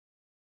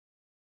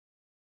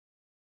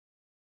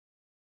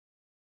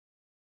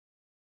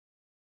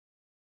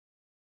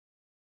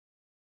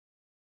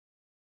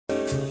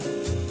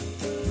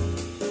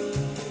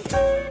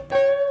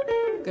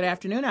Good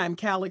afternoon. I'm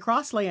Callie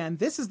Crossley, and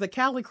this is the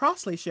Callie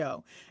Crossley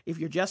Show. If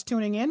you're just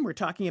tuning in, we're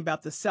talking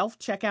about the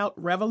self-checkout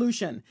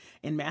revolution.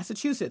 In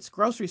Massachusetts,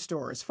 grocery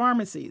stores,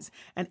 pharmacies,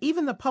 and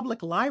even the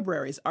public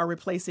libraries are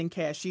replacing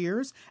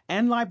cashiers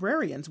and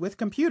librarians with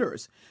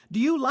computers. Do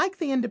you like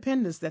the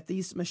independence that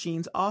these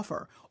machines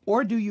offer,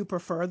 or do you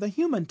prefer the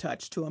human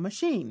touch to a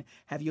machine?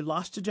 Have you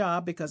lost a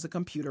job because a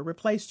computer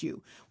replaced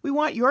you? We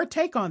want your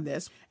take on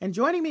this, and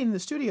joining me in the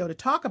studio to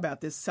talk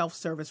about this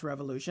self-service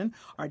revolution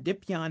are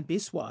Dipyan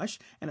Biswas,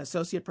 an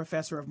associate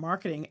professor of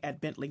marketing at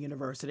Bentley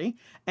University,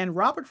 and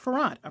Robert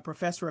Forrant, a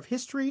professor of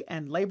history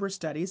and labor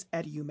studies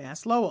at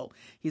UMass Lowell.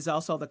 He's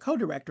also the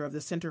co-director of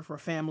the Center for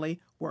Family,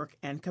 Work,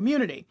 and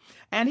Community.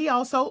 And he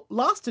also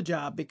lost a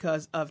job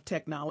because of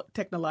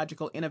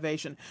technological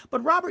innovation.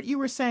 But Robert, you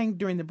were saying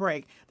during the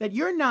break that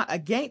you're not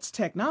against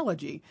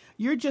technology.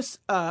 You're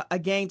just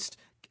against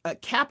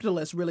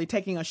capitalists really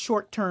taking a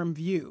short-term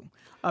view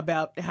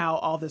about how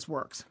all this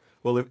works.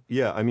 Well, if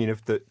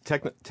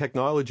the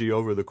technology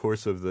over the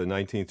course of the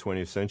 19th,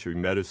 20th century,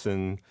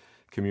 medicine,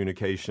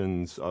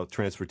 communications,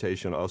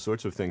 transportation, all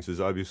sorts of things, has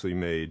obviously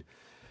made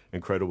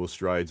incredible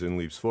strides and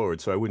leaps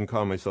forward. So I wouldn't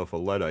call myself a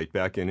Luddite.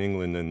 Back in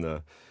England,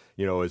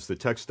 as the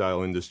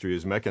textile industry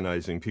is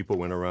mechanizing, people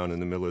went around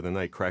in the middle of the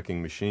night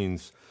cracking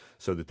machines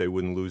so that they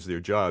wouldn't lose their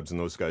jobs, and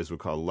those guys were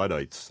called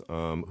Luddites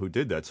who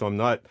did that. So I'm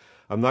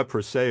not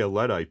per se a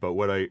Luddite, but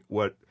what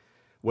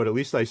at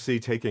least I see,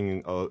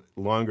 taking a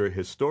longer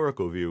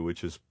historical view,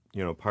 which is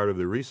part of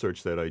the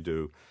research that I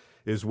do,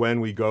 is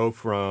when we go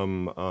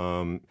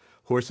from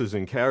horses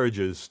and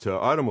carriages to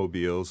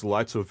automobiles,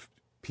 lots of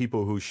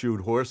people who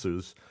shoot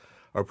horses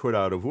are put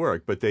out of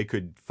work, but they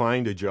could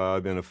find a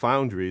job in a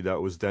foundry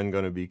that was then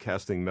going to be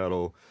casting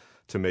metal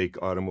to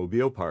make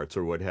automobile parts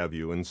or what have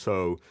you. And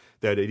so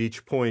that at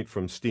each point,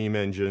 from steam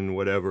engine,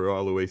 whatever,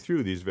 all the way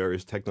through these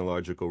various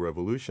technological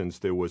revolutions,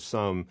 there was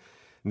some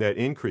net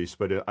increase.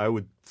 But I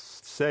would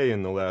say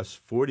in the last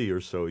 40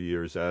 or so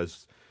years,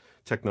 as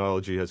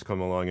technology has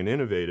come along and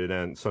innovated,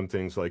 and some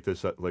things like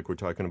this, like we're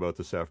talking about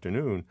this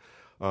afternoon,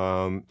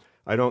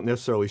 I don't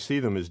necessarily see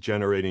them as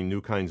generating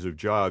new kinds of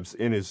jobs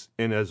in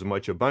as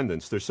much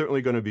abundance. There's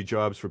certainly going to be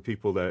jobs for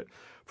people that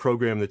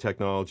program the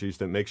technologies,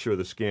 that make sure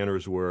the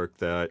scanners work,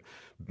 that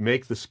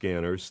make the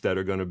scanners, that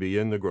are going to be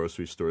in the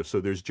grocery store. So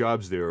there's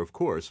jobs there, of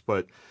course,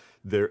 but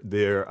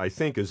there I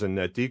think is a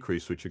net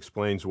decrease, which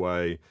explains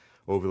why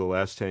over the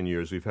last 10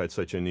 years, we've had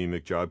such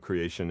anemic job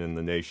creation in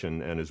the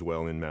nation and as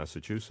well in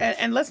Massachusetts.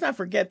 And let's not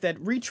forget that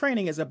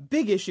retraining is a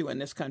big issue in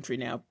this country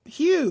now,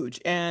 huge,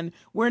 and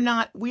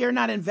we are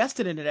not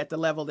invested in it at the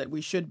level that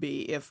we should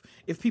be if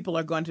people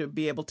are going to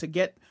be able to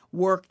get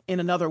work in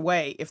another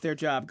way if their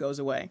job goes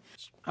away.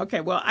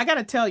 Okay, well, I got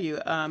to tell you,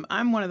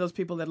 I'm one of those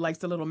people that likes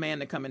the little man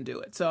to come and do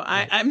it. So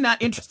I'm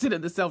not interested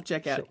in the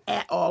self-checkout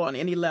at all on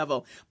any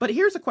level. But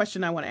here's a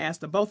question I want to ask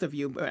the both of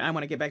you, but I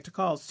want to get back to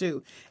calls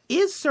too.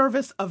 Is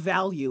service a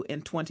value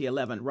in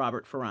 2011,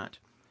 Robert Forrant?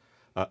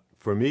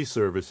 For me,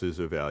 service is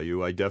a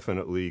value. I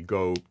definitely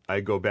go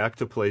back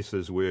to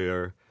places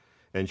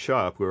and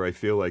shop where I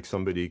feel like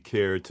somebody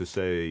cared to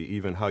say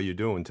even how you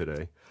doing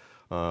today,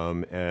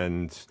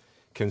 and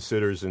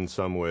considers in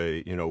some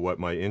way, what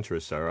my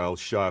interests are. I'll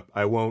shop.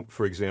 I won't,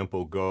 for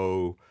example,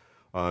 go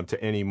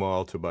to any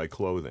mall to buy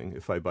clothing.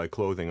 If I buy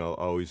clothing, I'll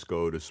always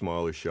go to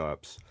smaller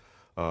shops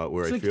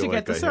where I feel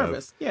like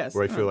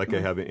I feel like I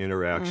have an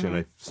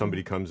interaction.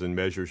 Somebody comes and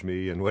measures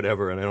me and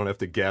whatever, and I don't have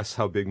to guess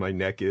how big my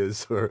neck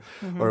is or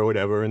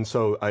whatever. And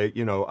so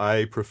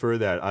I prefer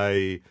that.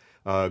 I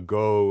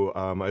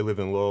live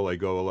in Lowell. I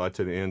go a lot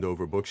to the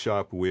Andover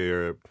bookshop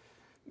where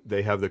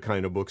they have the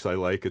kind of books I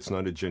like. It's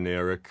not a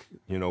generic,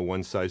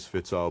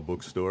 one-size-fits-all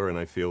bookstore, and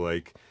I feel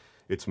like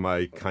it's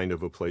my kind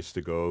of a place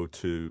to go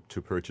to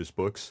purchase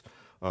books.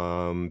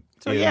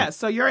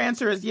 So your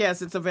answer is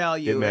yes, it's a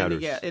value. It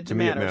matters. It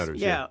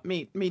matters. Yeah,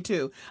 me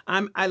too.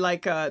 I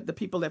like the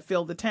people that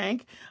fill the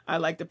tank. I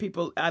like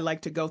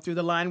to go through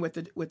the line with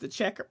the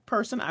check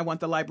person. I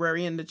want the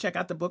librarian to check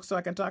out the book so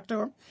I can talk to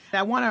her.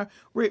 I want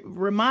to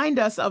remind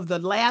us of the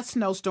last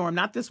snowstorm,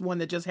 not this one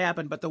that just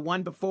happened, but the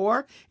one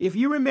before. If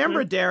you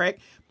remember, Derek,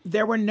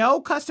 there were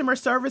no customer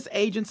service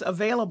agents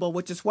available,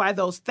 which is why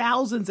those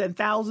thousands and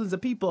thousands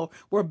of people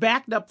were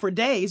backed up for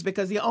days,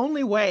 because the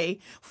only way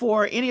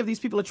for any of these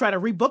people to try to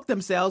rebook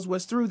themselves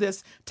was through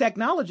this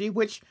technology,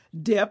 which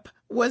DIP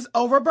was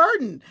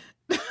overburdened.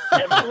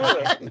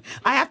 Absolutely.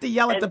 I have to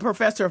yell at the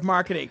professor of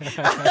marketing.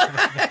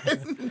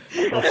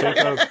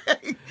 Well,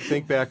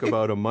 think back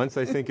about a month,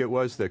 I think it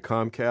was, that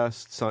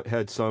Comcast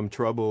had some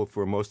trouble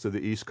for most of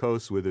the East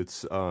Coast with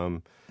its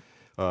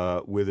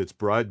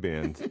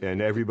broadband,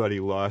 and everybody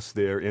lost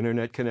their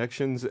internet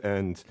connections,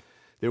 and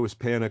there was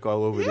panic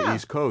all over the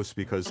East Coast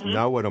because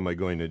now what am I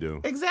going to do?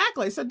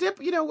 Exactly. So, Dip,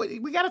 we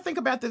got to think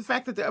about the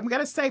fact that we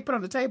got to put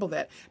on the table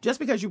that just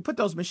because you put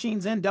those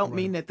machines in don't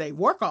mean that they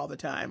work all the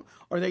time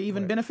or they're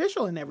even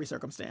beneficial in every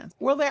circumstance.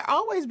 Will there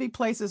always be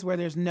places where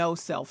there's no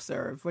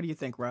self-serve? What do you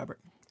think, Robert?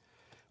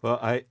 Well,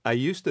 I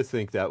used to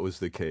think that was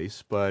the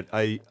case, but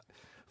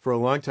for a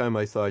long time,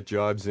 I thought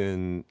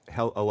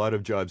a lot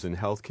of jobs in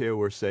healthcare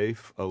were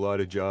safe, a lot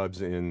of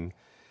jobs in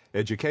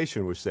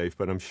education were safe,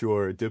 but I'm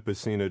sure Dip has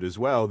seen it as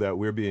well, that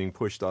we're being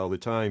pushed all the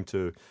time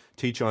to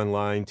teach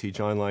online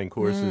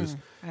courses,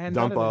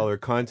 dump all our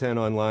content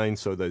online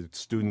so that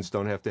students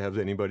don't have to have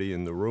anybody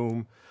in the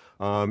room.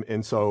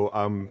 And so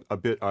I'm a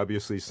bit,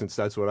 obviously, since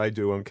that's what I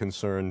do, I'm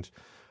concerned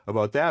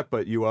about that.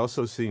 But you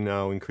also see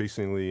now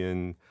increasingly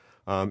in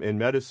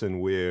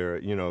medicine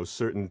where,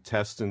 certain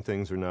tests and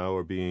things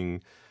are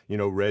being,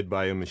 read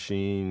by a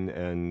machine.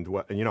 And,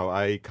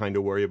 I kind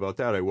of worry about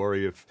that. I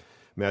worry if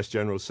Mass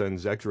General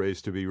sends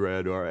x-rays to be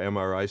read or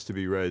MRIs to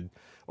be read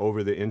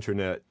over the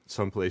internet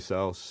someplace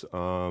else.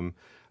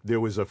 There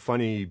was a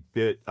funny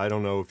bit, I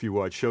don't know if you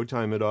watch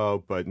Showtime at all,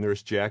 but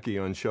Nurse Jackie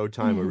on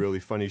Showtime, a really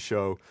funny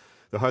show.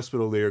 The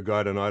hospital there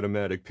got an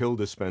automatic pill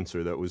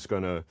dispenser that was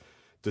going to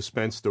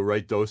dispense the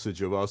right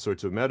dosage of all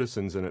sorts of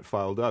medicines, and it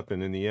fouled up.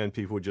 And in the end,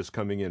 people were just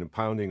coming in and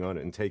pounding on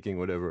it and taking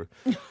whatever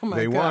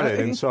they wanted.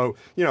 And so,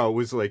 it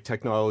was like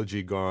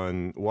technology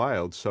gone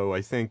wild. So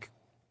I think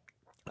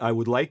I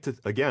like the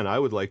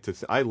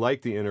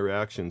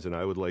interactions, and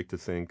I would like to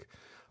think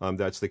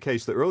that's the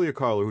case. The earlier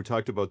caller who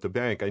talked about the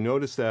bank, I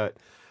noticed that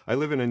I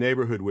live in a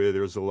neighborhood where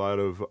there's a lot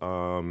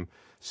of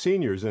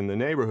seniors in the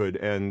neighborhood,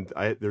 and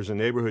there's a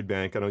neighborhood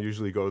bank, and I'll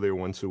usually go there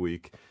once a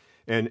week.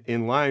 And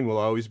in line will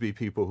always be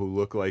people who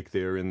look like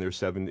they're in their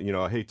 70s,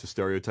 I hate to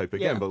stereotype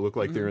again, but look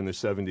like they're in their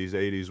 70s,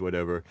 80s,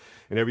 whatever.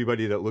 And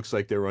everybody that looks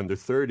like they're under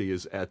 30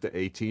 is at the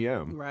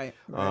ATM. Right.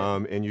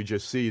 And you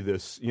just see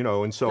this,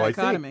 and so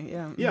dichotomy,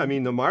 I think, I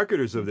mean, the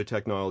marketers of the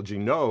technology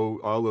know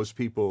all those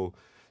people,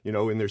 in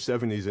their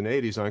 70s and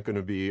 80s aren't going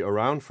to be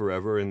around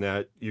forever, and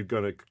that you're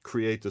going to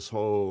create this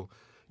whole,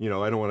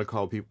 I don't want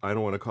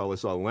to call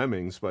us all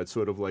lemmings, but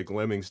sort of like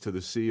lemmings to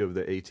the sea of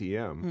the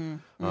ATM,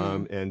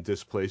 and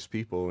displace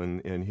people.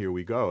 And here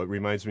we go. It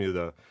reminds me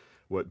of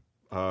what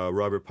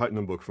Robert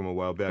Putnam book from a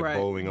while back,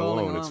 Bowling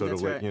Alone. It's sort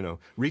of like,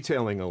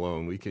 retailing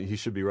alone. He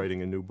should be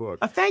writing a new book.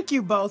 Thank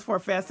you both for a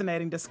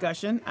fascinating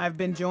discussion. I've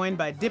been joined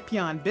by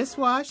Dipyan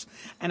Biswas,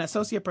 an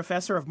associate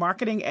professor of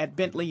marketing at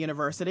Bentley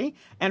University,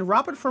 and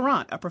Robert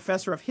Forrant, a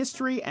professor of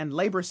history and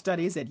labor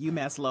studies at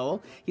UMass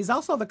Lowell. He's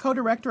also the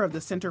co-director of the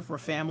Center for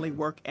Family,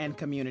 Work, and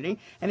Community,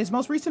 and his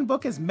most recent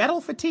book is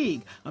Metal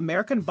Fatigue,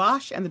 American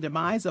Bosch and the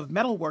Demise of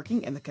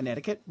Metalworking in the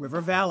Connecticut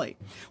River Valley.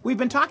 We've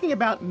been talking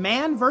about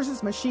man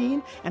versus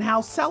machine and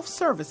how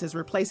self-service is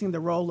replacing the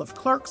role of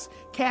clerks,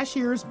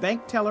 cashiers,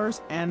 bank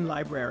tellers, and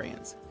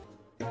librarians.